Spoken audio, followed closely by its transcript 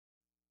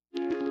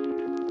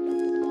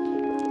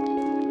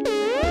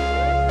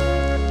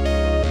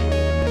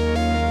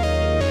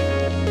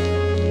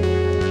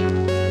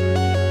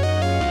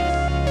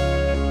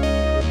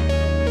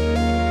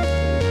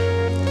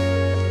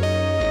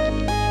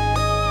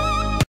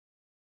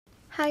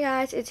Hi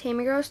guys, it's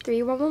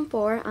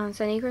Hammiegirls3114 on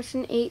Sunny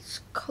Kristen 8's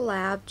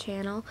collab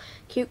channel,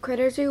 Cute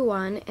Critter Zoo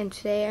 1, and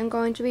today I'm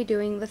going to be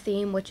doing the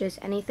theme, which is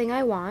anything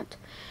I want.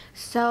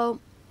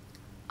 So,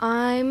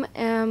 I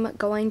am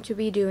going to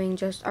be doing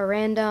just a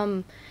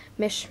random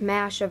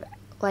mishmash of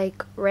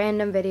like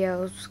random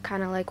videos,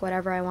 kind of like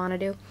whatever I want to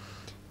do.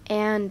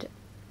 And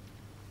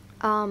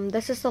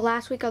this is the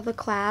last week of the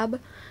collab,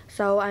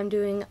 so I'm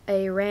doing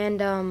a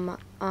random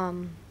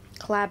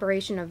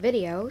collaboration of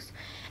videos,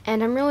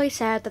 and I'm really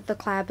sad that the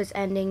collab is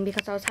ending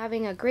because I was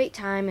having a great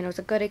time and it was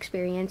a good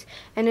experience,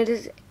 and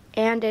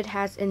it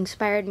has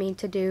inspired me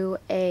to do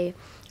a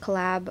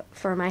collab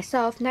for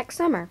myself next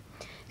summer.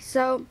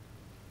 So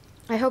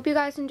I hope you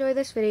guys enjoy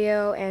this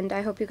video, and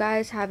I hope you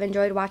guys have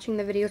enjoyed watching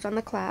the videos on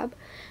the collab.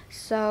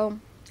 So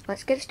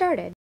let's get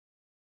started.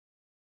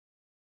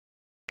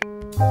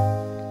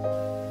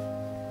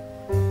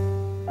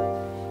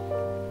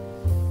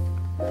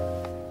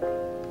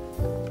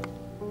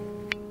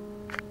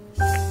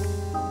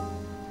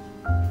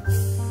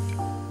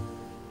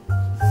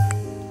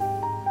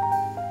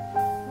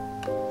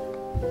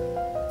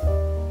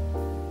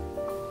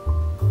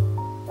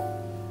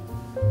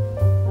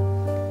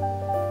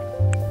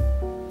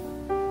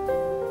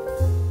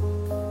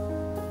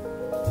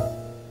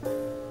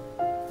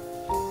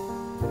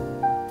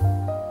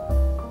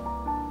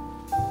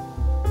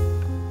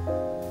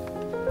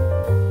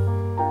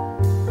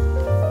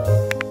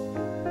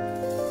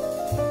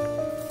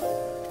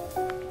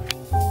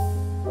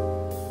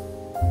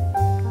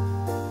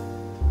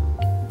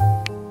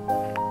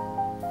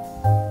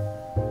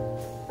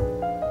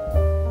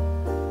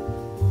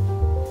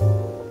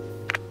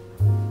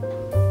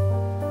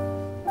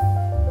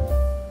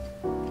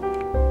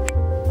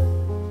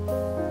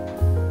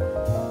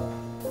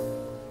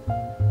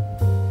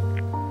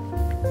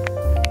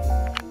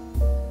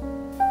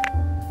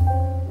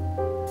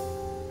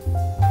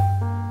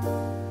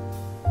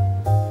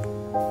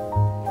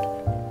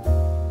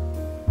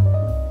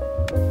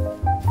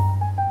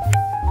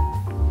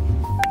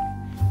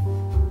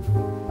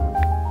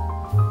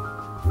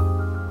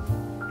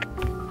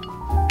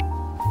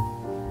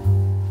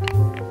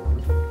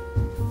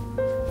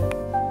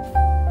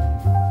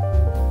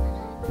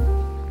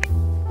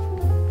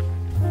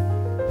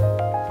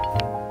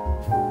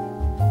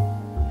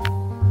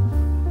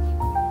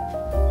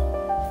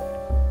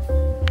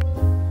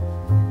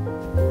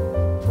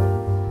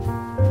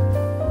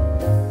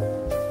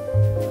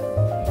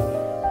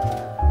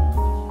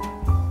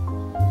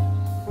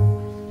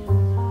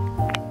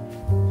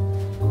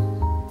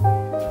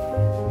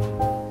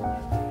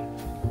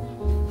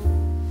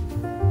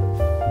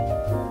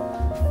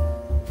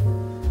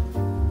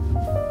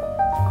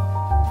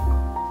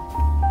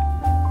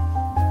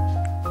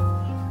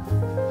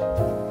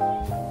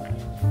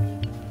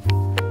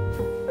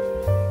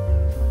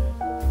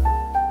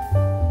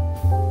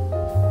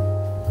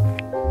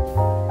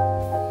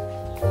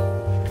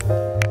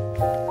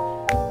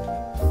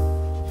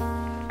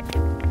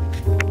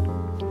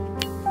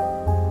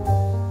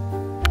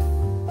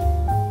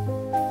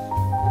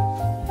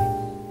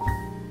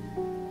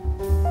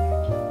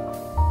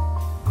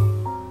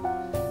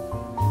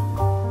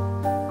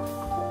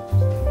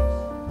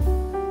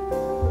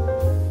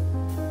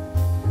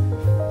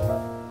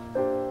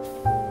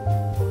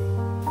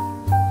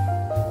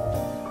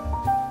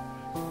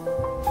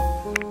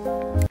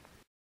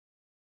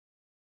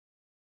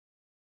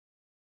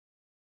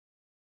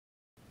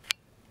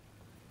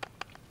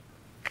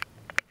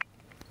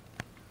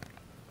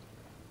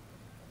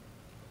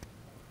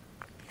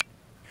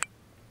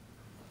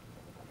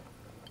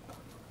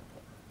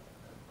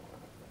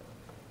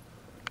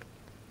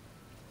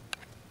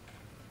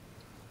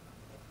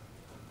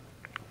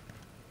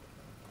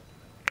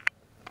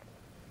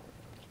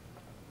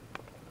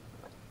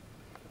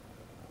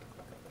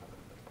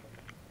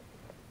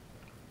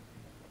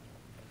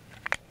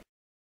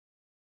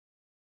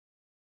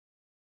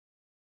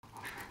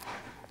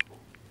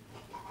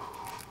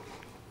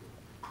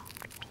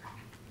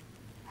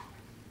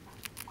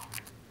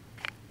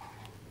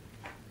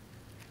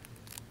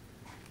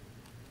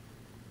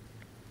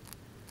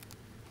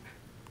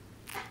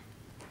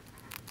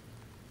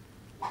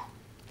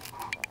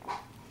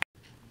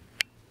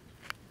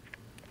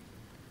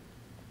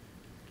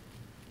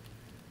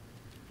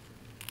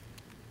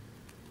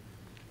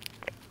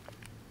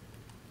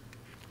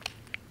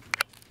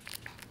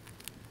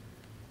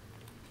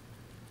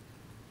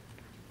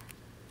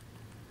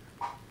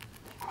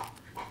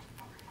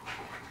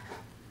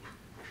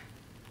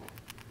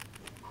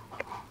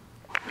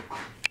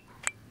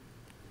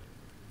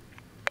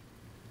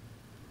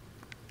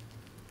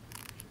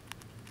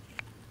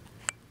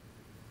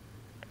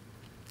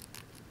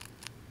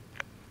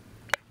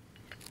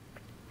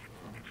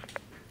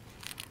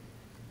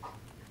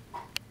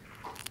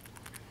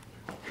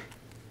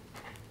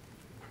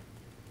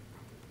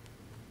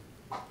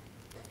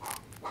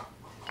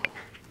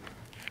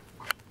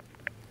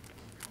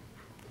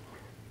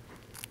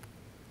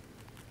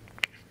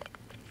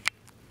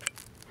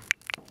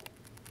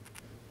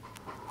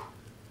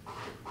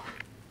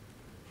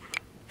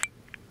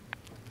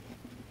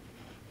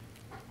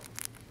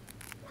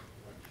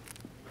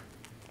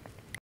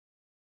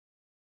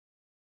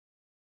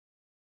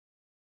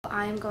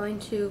 I'm going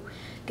to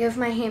give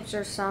my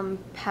hamsters some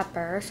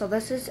pepper. So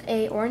this is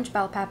a orange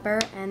bell pepper,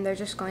 and they're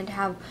just going to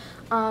have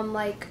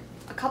like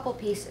a couple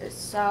pieces.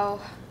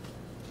 So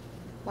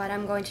what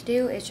I'm going to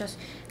do is just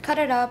cut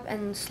it up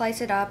and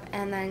slice it up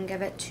and then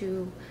give it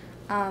to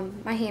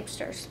my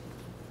hamsters.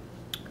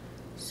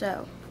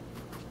 So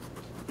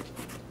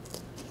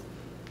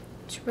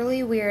it's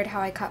really weird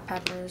how I cut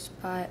peppers,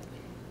 but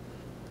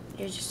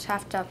you just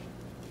have to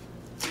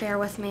bear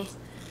with me.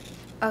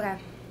 Okay,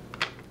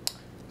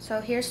 so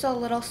here's the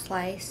little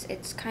slice.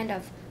 It's kind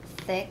of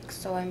thick,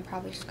 so I'm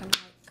probably just gonna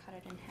like cut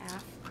it in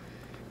half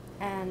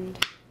and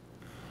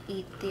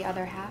eat the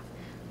other half.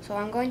 So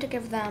I'm going to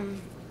give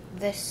them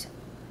this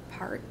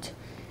part,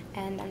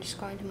 and I'm just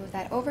going to move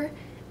that over,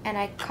 and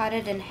I cut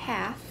it in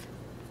half,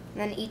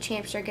 and then each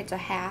hamster gets a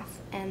half,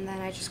 and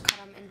then I just cut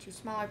them into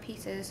smaller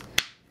pieces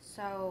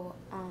so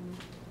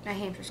my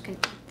hamsters can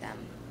eat them.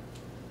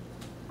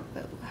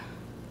 Whoa.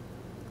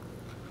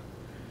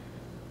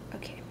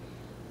 Okay.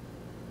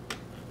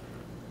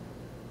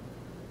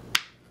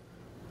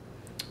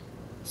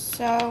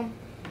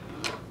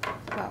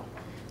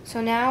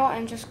 So now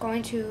I'm just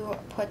going to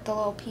put the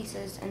little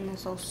pieces in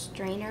this little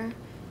strainer,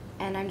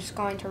 and I'm just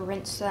going to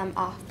rinse them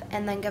off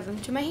and then give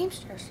them to my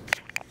hamsters.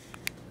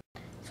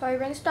 So I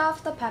rinsed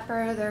off the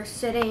pepper. They're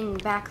sitting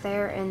back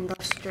there in the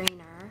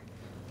strainer,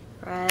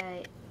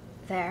 right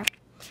there.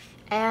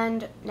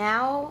 And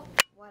now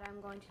what I'm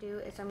going to do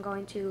is I'm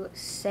going to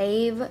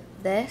save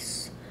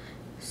this.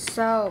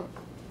 So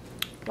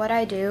what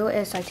I do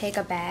is I take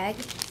a bag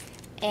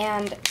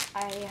and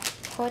I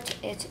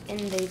put it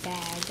in the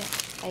bag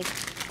like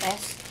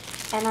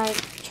this, and I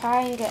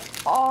try and get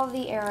all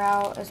the air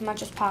out as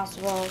much as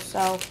possible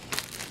so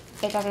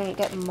it doesn't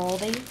get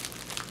moldy,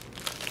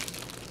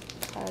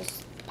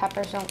 because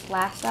peppers don't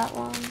last that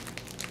long.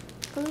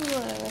 Ooh,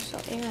 there's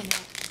still air in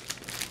there.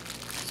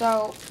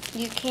 So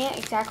you can't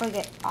exactly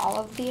get all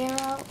of the air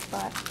out,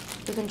 but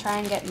you can try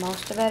and get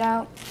most of it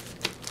out.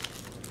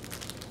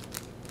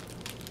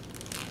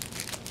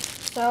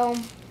 So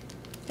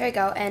there you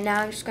go, and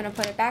now I'm just going to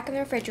put it back in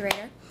the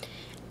refrigerator,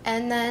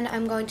 and then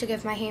I'm going to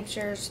give my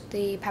hamsters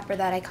the pepper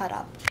that I cut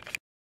up.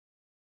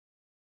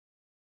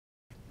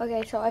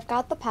 Okay, so I've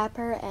got the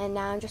pepper, and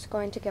now I'm just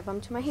going to give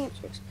them to my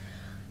hamsters.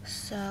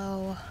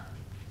 So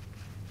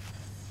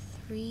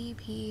 4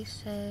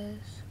 pieces,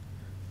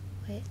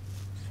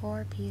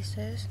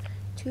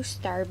 to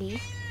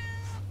Starby.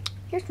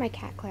 Here's my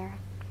cat, Clara.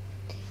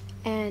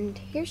 And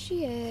here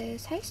she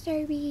is. Hi,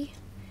 Starby.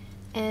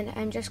 And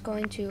I'm just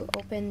going to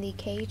open the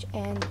cage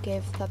and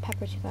give the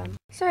pepper to them.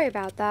 Sorry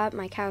about that,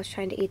 my cow's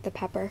trying to eat the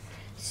pepper.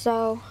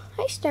 So,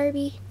 hi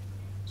Starby.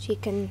 She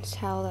can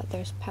tell that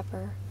there's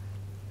pepper.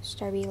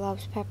 Starby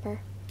loves pepper.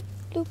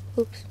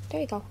 Oops,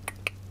 there you go.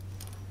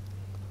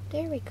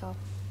 There we go.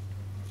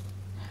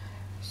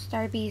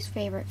 Starby's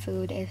favorite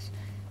food is,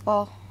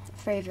 well,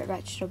 favorite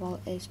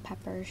vegetable is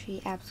pepper.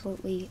 She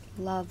absolutely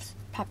loves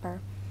pepper.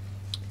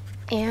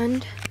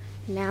 And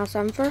now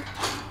some for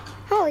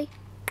Holly.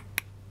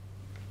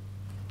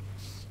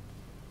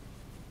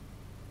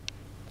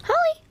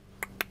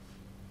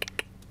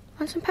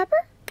 Want some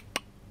pepper?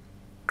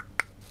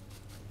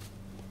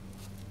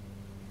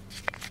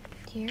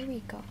 Here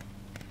we go.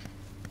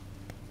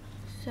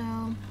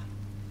 So,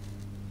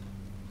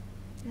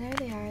 there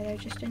they are. They're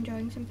just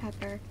enjoying some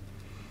pepper.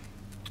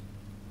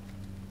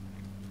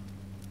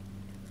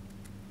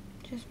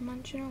 Just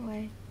munching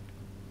away.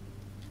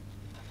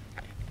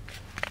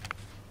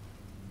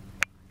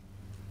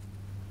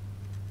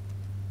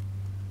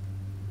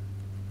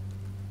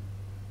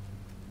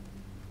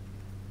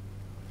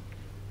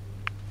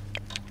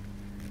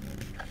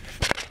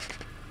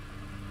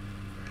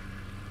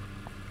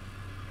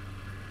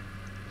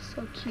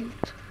 So cute.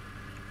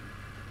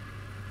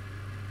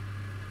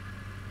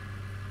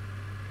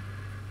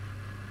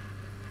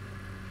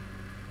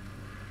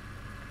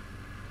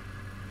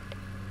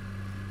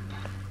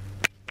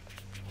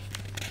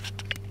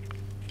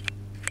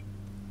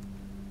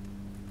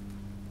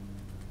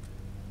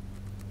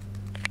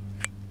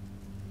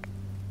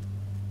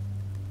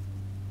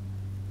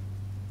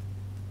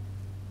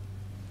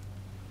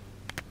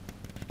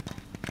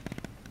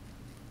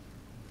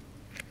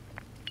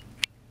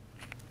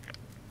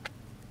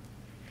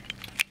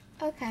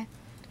 Okay,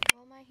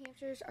 well, my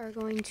hamsters are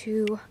going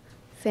to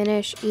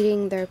finish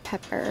eating their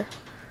pepper,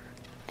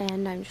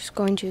 and I'm just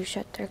going to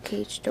shut their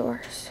cage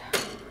doors.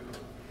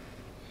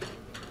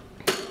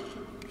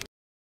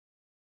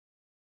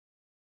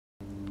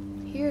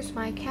 Here's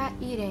my cat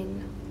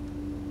eating.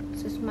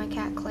 This is my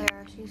cat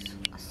Clara. She's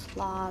a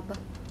slob.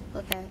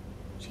 Look at,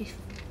 she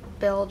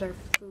spilled her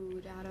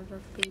food out of her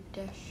food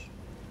dish.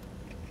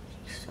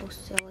 She's so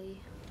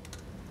silly.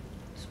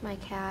 This is my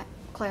cat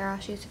Clara.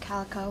 She's a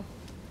calico.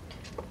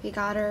 We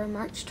got her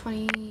March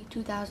 20,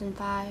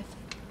 2005,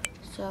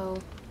 so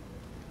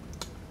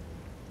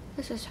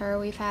this is her.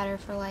 We've had her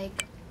for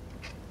like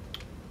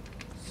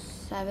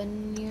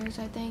 7 years,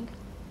 I think.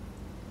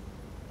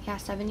 Yeah,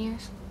 7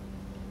 years.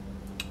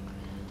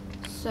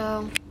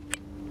 So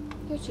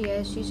here she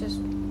is. She's just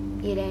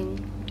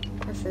eating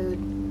her food.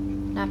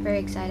 not very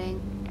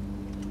exciting.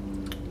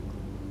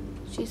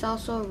 She's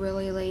also a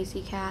really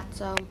lazy cat,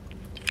 so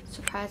it's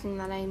surprising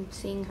that I'm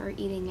seeing her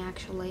eating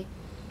actually.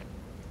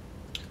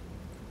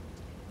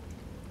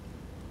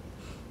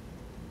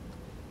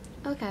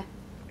 Okay.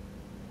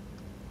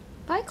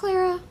 Bye,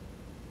 Clara.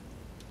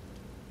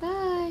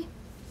 Bye.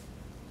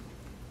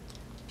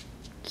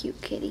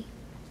 Cute kitty.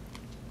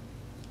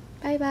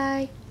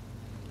 Bye-bye.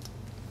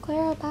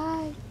 Clara,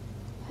 bye.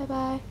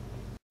 Bye-bye.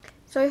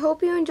 So I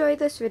hope you enjoyed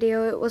this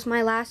video. It was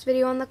my last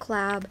video on the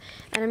collab,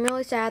 and I'm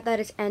really sad that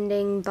it's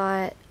ending,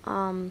 but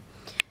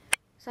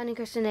Sunny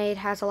Kristen 8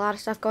 has a lot of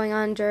stuff going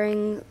on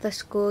during the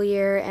school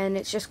year, and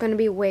it's just going to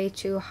be way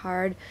too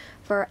hard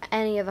for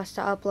any of us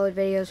to upload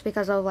videos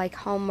because of like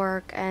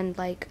homework and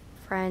like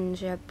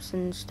friendships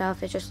and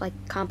stuff. It's just like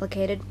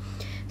complicated.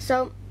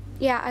 So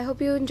yeah, I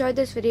hope you enjoyed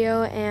this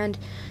video, and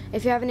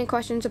if you have any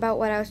questions about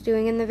what I was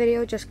doing in the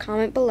video, just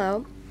comment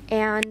below.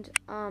 And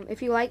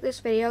if you like this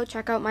video,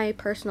 check out my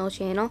personal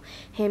channel,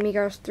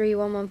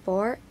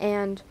 Hammiegirls3114,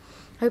 and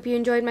I hope you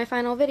enjoyed my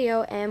final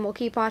video, and we'll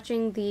keep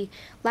watching the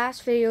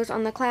last videos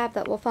on the collab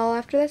that will follow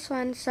after this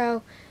one.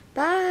 So,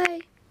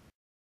 bye!